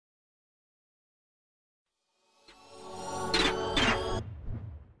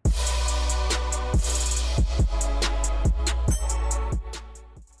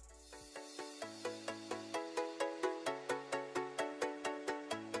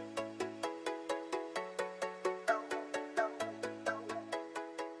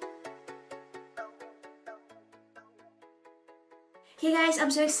Hey guys, I'm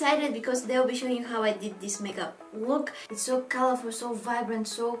so excited because today I'll be showing you how I did this makeup look. It's so colorful, so vibrant,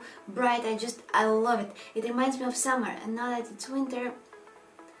 so bright. I love it. It reminds me of summer, and now that it's winter,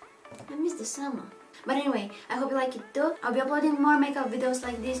 I miss the summer. But anyway, I hope you like it too. I'll be uploading more makeup videos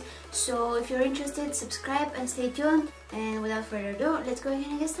like this, so if you're interested, subscribe and stay tuned. And without further ado, let's go ahead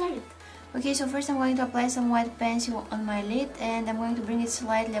and get started. Okay, so first I'm going to apply some white pencil on my lid, and I'm going to bring it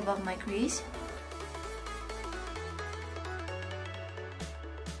slightly above my crease.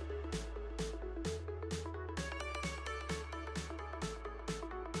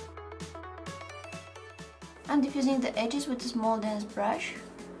 I'm diffusing the edges with a small dense brush.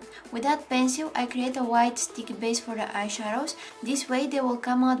 With that pencil, I create a white sticky base for the eyeshadows. This way they will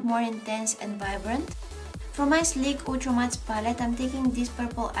come out more intense and vibrant. For my sleek Ultra Matte palette, I'm taking this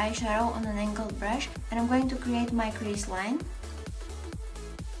purple eyeshadow on an angled brush and I'm going to create my crease line.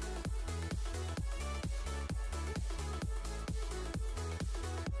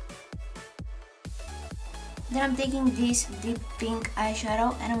 Then I'm taking this deep pink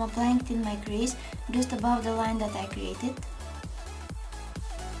eyeshadow and I'm applying it in my crease just above the line that I created.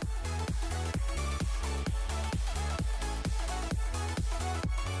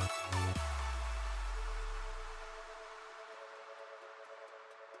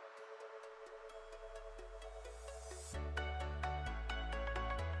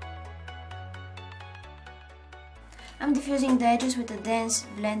 I'm diffusing the edges with a dense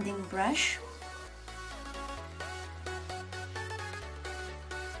blending brush.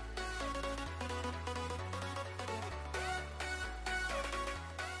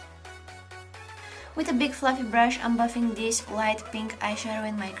 With a big fluffy brush, I'm buffing this light pink eyeshadow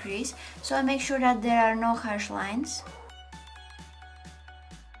in my crease, so I make sure that there are no harsh lines.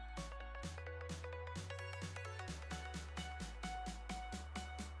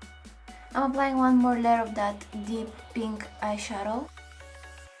 I'm applying one more layer of that deep pink eyeshadow.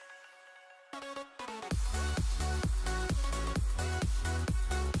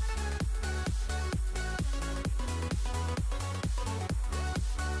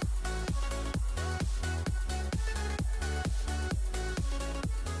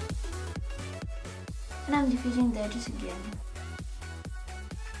 And I'm diffusing the edges again.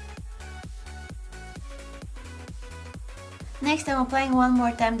 Next, I'm applying one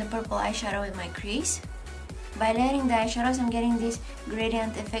more time the purple eyeshadow in my crease. By layering the eyeshadows, I'm getting this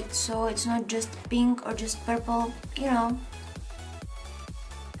gradient effect, so it's not just pink or just purple, you know.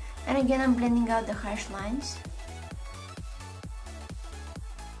 And again, I'm blending out the harsh lines.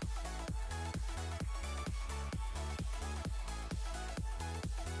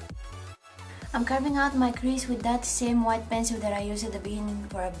 I'm carving out my crease with that same white pencil that I used at the beginning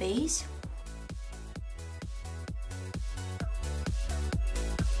for a base.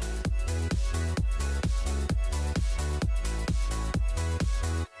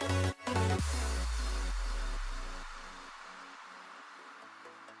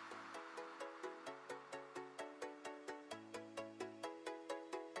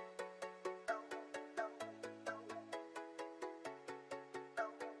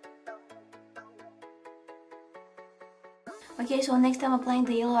 Okay, so next I'm applying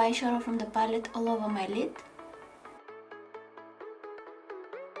the yellow eyeshadow from the palette all over my lid.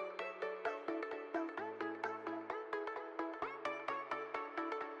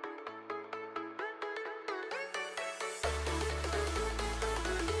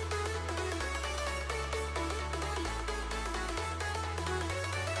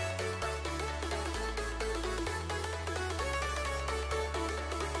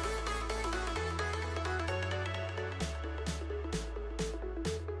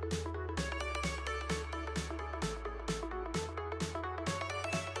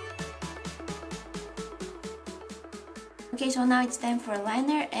 Okay, so now it's time for a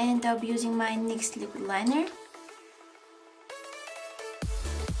liner, and I'll be using my NYX liquid liner.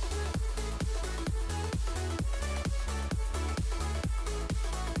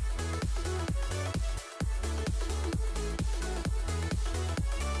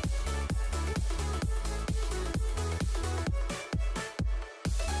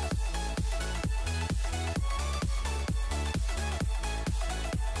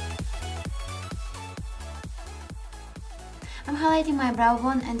 I'm highlighting my brow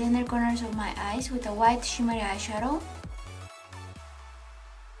bone and the inner corners of my eyes with a white shimmery eyeshadow.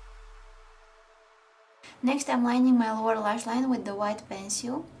 Next, I'm lining my lower lash line with the white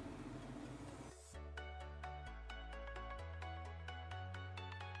pencil.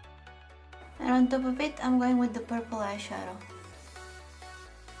 And on top of it, I'm going with the purple eyeshadow.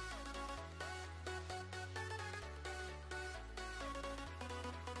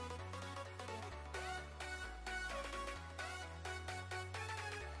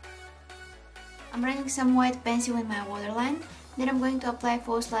 I'm running some white pencil in my waterline. Then I'm going to apply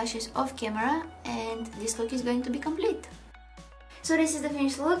false lashes off camera, and this look is going to be complete. So this is the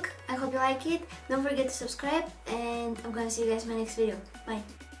finished look. I hope you like it. Don't forget to subscribe, and I'm gonna see you guys in my next video. Bye!